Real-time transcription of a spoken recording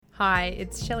Hi,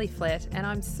 it's Shelley Flett, and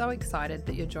I'm so excited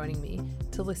that you're joining me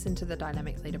to listen to the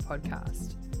Dynamic Leader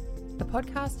podcast. The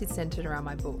podcast is centered around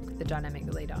my book, The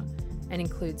Dynamic Leader, and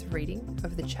includes reading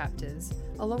of the chapters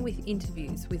along with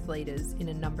interviews with leaders in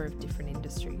a number of different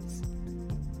industries.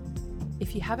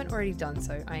 If you haven't already done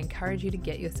so, I encourage you to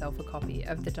get yourself a copy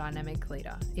of The Dynamic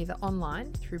Leader, either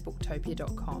online through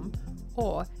booktopia.com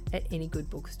or at any good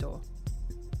bookstore.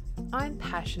 I'm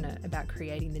passionate about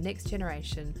creating the next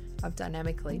generation of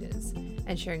dynamic leaders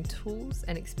and sharing tools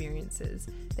and experiences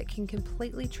that can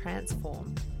completely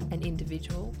transform an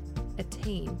individual, a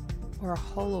team, or a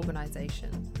whole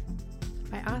organisation.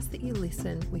 I ask that you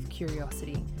listen with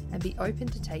curiosity and be open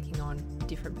to taking on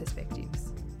different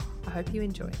perspectives. I hope you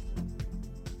enjoy.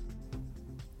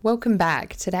 Welcome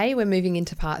back. Today we're moving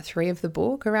into part 3 of the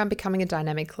book around becoming a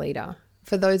dynamic leader.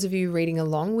 For those of you reading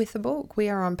along with the book, we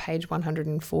are on page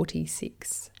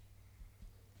 146.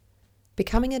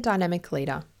 Becoming a dynamic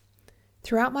leader.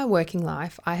 Throughout my working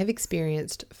life, I have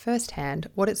experienced firsthand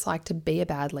what it's like to be a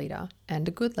bad leader and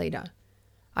a good leader.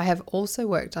 I have also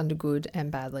worked under good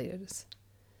and bad leaders.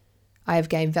 I have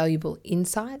gained valuable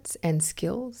insights and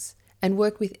skills and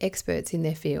worked with experts in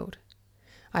their field.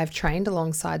 I have trained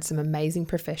alongside some amazing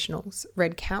professionals,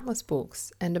 read countless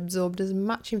books, and absorbed as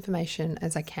much information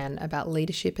as I can about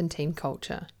leadership and team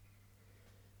culture.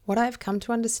 What I have come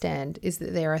to understand is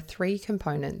that there are 3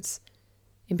 components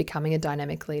in becoming a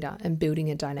dynamic leader and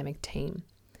building a dynamic team.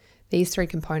 These 3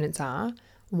 components are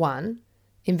 1.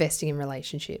 Investing in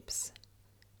relationships,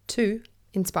 2.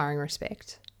 Inspiring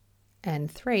respect, and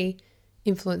 3.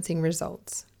 Influencing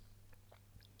results.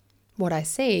 What I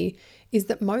see is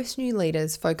that most new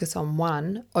leaders focus on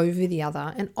one over the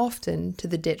other and often to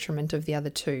the detriment of the other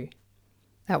 2.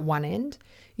 At one end,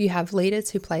 you have leaders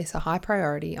who place a high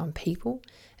priority on people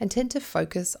and tend to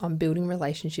focus on building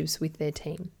relationships with their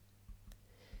team.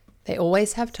 They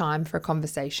always have time for a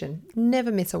conversation,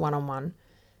 never miss a one-on-one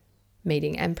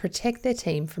meeting, and protect their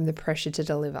team from the pressure to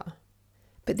deliver.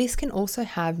 But this can also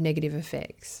have negative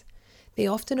effects. They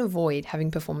often avoid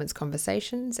having performance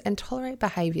conversations and tolerate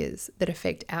behaviours that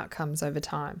affect outcomes over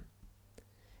time.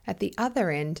 At the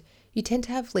other end, you tend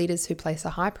to have leaders who place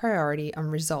a high priority on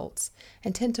results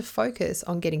and tend to focus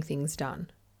on getting things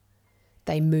done.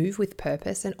 They move with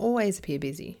purpose and always appear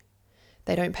busy.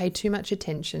 They don't pay too much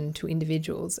attention to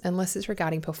individuals unless it's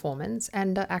regarding performance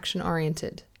and are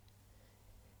action-oriented.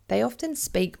 They often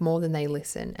speak more than they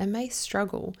listen and may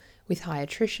struggle with high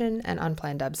attrition and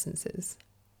unplanned absences.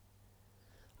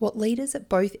 What leaders at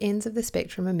both ends of the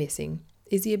spectrum are missing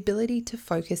is the ability to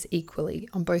focus equally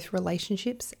on both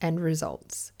relationships and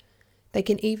results. They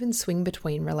can even swing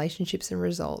between relationships and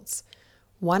results,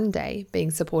 one day being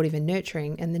supportive and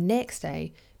nurturing and the next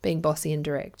day being bossy and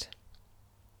direct.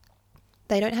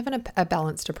 They don't have a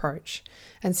balanced approach,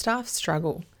 and staff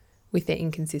struggle with their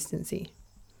inconsistency.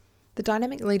 The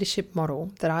dynamic leadership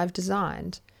model that I've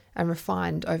designed and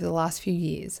refined over the last few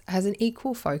years has an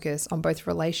equal focus on both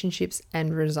relationships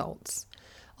and results,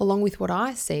 along with what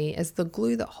I see as the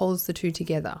glue that holds the 2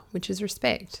 together, which is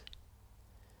respect.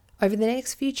 Over the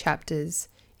next few chapters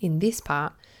in this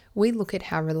part, we look at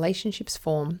how relationships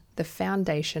form the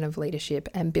foundation of leadership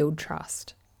and build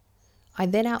trust. I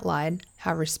then outline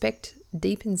how respect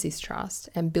deepens this trust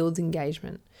and builds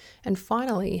engagement, and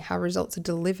finally how results are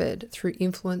delivered through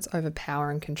influence over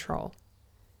power and control.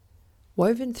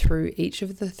 Woven through each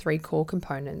of the 3 core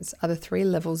components are the 3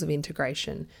 levels of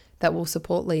integration that will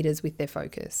support leaders with their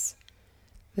focus.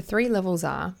 The 3 levels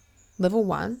are Level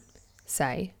 1,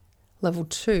 say, Level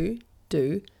 2,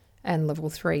 do, and Level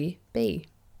 3, be.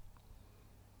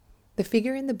 The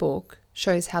figure in the book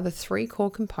shows how the 3 core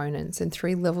components and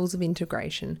 3 levels of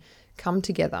integration come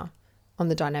together on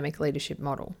the dynamic leadership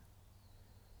model.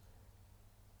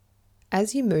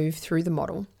 As you move through the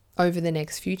model over the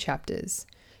next few chapters,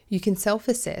 you can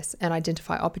self-assess and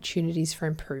identify opportunities for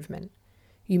improvement.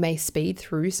 You may speed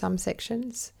through some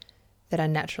sections that are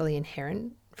naturally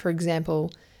inherent, for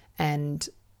example, and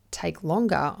take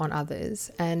longer on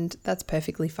others, and that's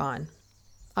perfectly fine.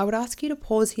 I would ask you to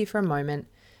pause here for a moment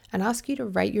and ask you to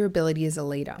rate your ability as a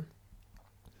leader.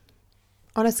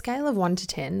 On a scale of 1 to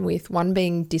 10, with 1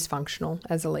 being dysfunctional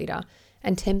as a leader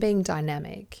and 10 being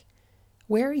dynamic,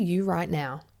 where are you right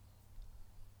now?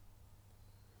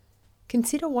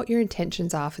 Consider what your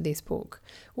intentions are for this book.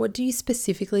 What do you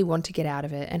specifically want to get out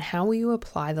of it, and how will you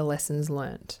apply the lessons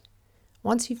learnt?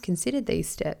 Once you've considered these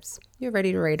steps, you're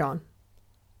ready to read on.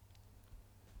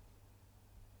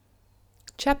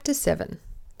 Chapter 7.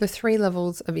 The 3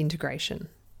 levels of integration.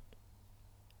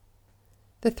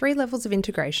 The 3 levels of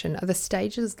integration are the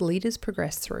stages leaders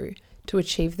progress through to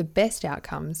achieve the best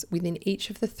outcomes within each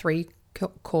of the 3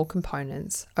 core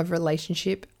components of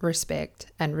relationship,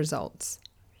 respect, and results.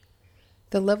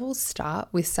 The levels start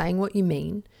with saying what you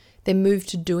mean, then move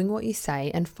to doing what you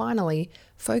say, and finally,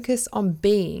 focus on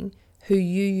being who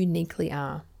you uniquely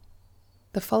are.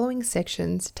 The following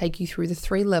sections take you through the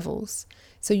 3 levels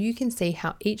so you can see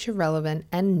how each are relevant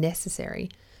and necessary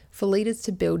for leaders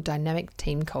to build dynamic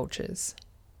team cultures.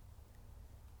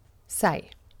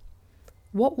 Say.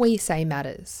 What we say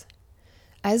matters.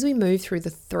 As we move through the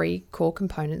 3 core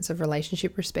components of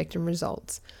relationship, respect, and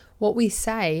results, what we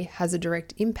say has a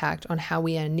direct impact on how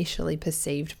we are initially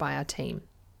perceived by our team.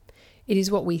 It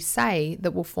is what we say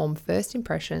that will form first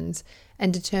impressions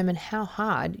and determine how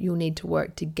hard you'll need to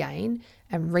work to gain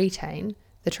and retain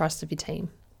the trust of your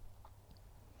team.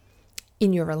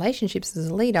 In your relationships as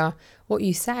a leader, what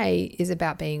you say is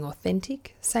about being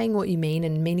authentic, saying what you mean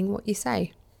and meaning what you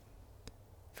say.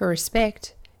 For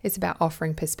respect, it's about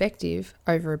offering perspective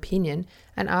over opinion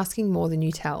and asking more than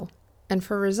you tell. And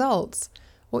for results,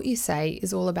 what you say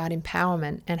is all about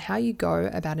empowerment and how you go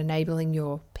about enabling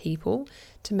your people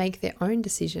to make their own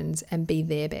decisions and be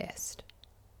their best.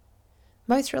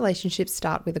 Most relationships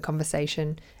start with a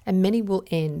conversation, and many will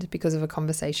end because of a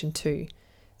conversation too.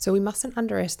 So we mustn't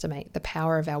underestimate the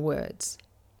power of our words.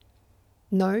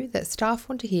 Know that staff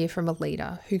want to hear from a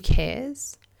leader who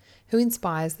cares, who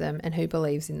inspires them, and who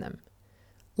believes in them.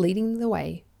 Leading the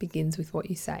way begins with what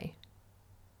you say.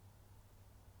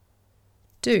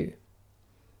 Do.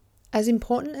 As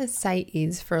important as say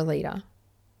is for a leader,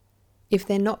 if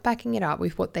they're not backing it up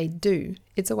with what they do,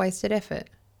 it's a wasted effort.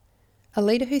 A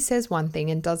leader who says one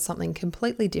thing and does something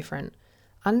completely different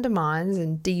undermines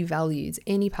and devalues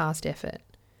any past effort.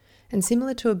 And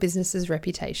similar to a business's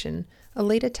reputation, a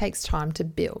leader takes time to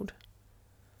build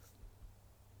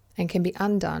and can be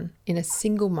undone in a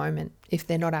single moment if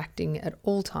they're not acting at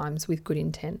all times with good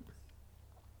intent.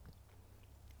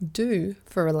 Do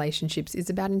for relationships is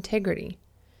about integrity,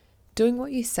 doing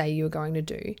what you say you're going to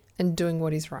do and doing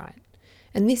what is right.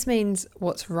 And this means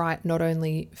what's right not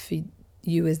only for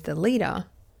you as the leader,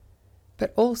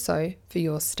 but also for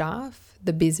your staff,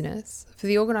 the business, for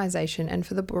the organisation, and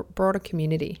for the broader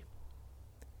community.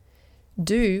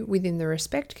 Do within the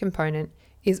respect component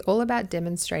is all about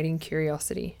demonstrating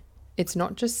curiosity. It's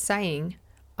not just saying,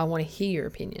 I want to hear your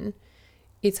opinion.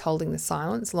 It's holding the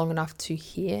silence long enough to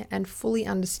hear and fully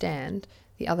understand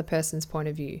the other person's point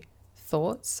of view,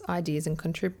 thoughts, ideas, and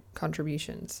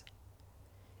contributions.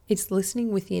 It's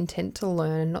listening with the intent to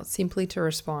learn, not simply to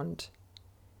respond.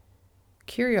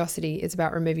 Curiosity is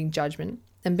about removing judgment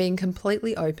and being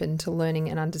completely open to learning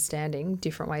and understanding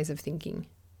different ways of thinking.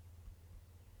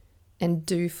 And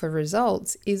do for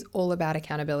results is all about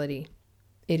accountability.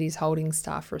 It is holding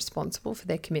staff responsible for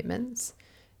their commitments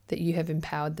that you have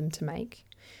empowered them to make.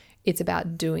 It's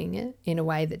about doing it in a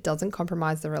way that doesn't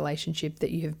compromise the relationship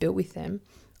that you have built with them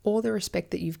or the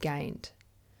respect that you've gained.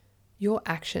 Your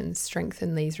actions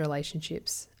strengthen these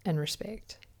relationships and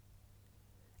respect.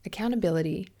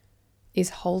 Accountability is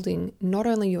holding not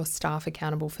only your staff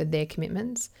accountable for their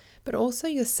commitments, but also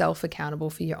yourself accountable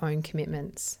for your own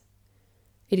commitments.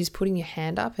 It is putting your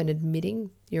hand up and admitting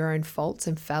your own faults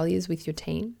and failures with your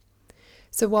team.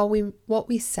 So while what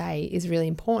we say is really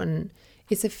important,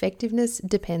 its effectiveness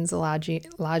depends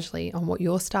largely on what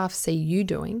your staff see you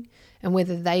doing and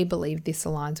whether they believe this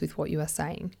aligns with what you are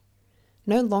saying.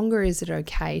 No longer is it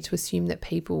okay to assume that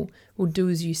people will do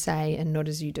as you say and not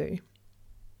as you do.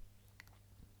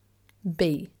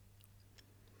 B.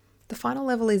 The final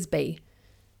level is B,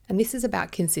 and this is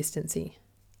about consistency.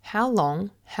 How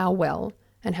long, how well,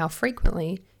 and how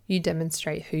frequently you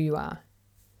demonstrate who you are.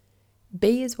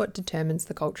 B is what determines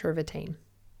the culture of a team.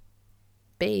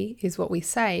 B is what we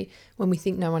say when we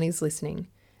think no one is listening,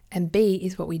 and B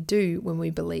is what we do when we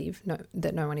believe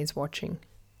that no one is watching.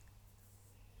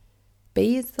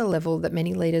 B is the level that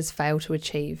many leaders fail to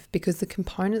achieve because the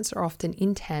components are often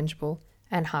intangible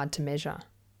and hard to measure.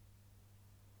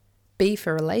 B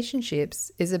for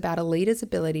relationships is about a leader's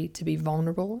ability to be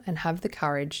vulnerable and have the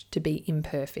courage to be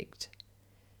imperfect.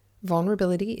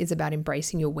 Vulnerability is about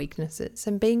embracing your weaknesses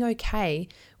and being okay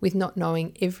with not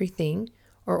knowing everything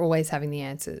or always having the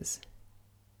answers.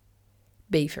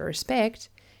 B for respect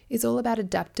is all about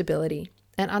adaptability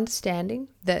and understanding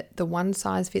that the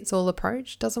one-size-fits-all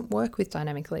approach doesn't work with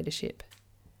dynamic leadership.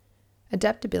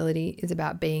 Adaptability is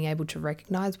about being able to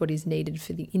recognize what is needed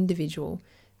for the individual,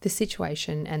 the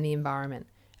situation, and the environment,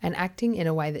 and acting in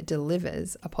a way that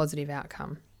delivers a positive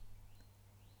outcome.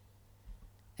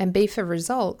 And B for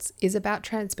results is about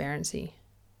transparency.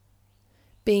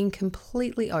 Being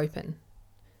completely open.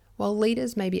 While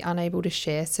leaders may be unable to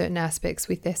share certain aspects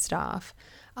with their staff,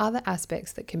 other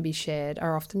aspects that can be shared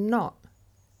are often not.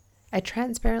 A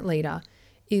transparent leader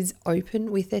is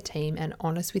open with their team and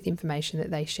honest with information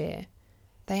that they share.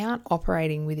 They aren't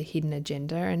operating with a hidden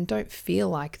agenda and don't feel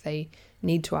like they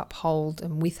need to uphold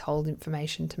and withhold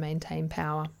information to maintain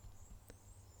power.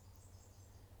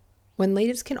 When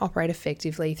leaders can operate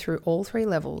effectively through all three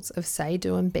levels of say,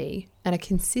 do, and be, and are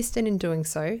consistent in doing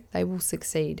so, they will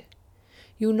succeed.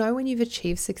 You'll know when you've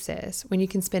achieved success when you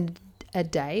can spend a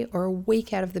day or a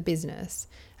week out of the business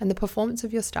and the performance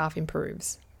of your staff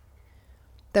improves.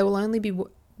 They will not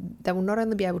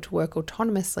only be able to work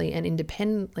autonomously and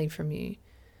independently from you,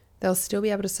 they'll still be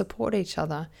able to support each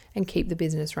other and keep the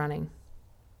business running.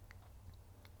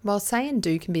 While say and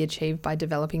do can be achieved by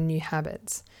developing new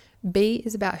habits, be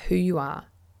is about who you are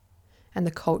and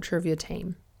the culture of your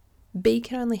team. Be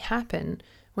can only happen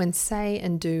when say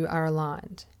and do are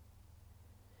aligned.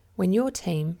 When your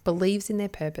team believes in their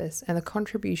purpose and the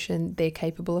contribution they're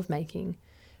capable of making,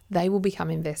 they will become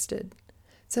invested.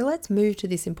 So let's move to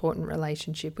this important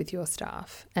relationship with your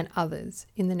staff and others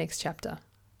in the next chapter.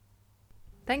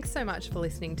 Thanks so much for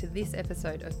listening to this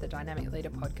episode of the Dynamic Leader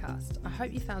podcast. I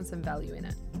hope you found some value in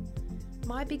it.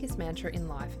 My biggest mantra in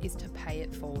life is to pay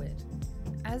it forward.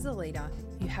 As a leader,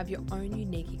 you have your own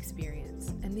unique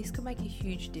experience, and this could make a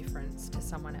huge difference to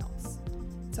someone else.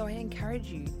 So I encourage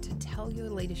you to tell your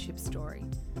leadership story,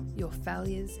 your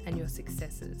failures and your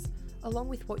successes, along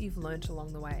with what you've learnt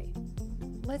along the way.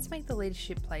 Let's make the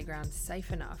leadership playground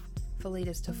safe enough for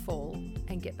leaders to fall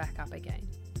and get back up again.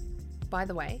 By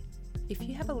the way, if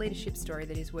you have a leadership story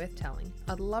that is worth telling,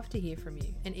 I'd love to hear from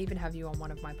you and even have you on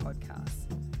one of my podcasts.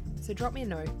 So drop me a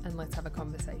note and let's have a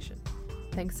conversation.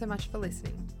 Thanks so much for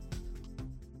listening.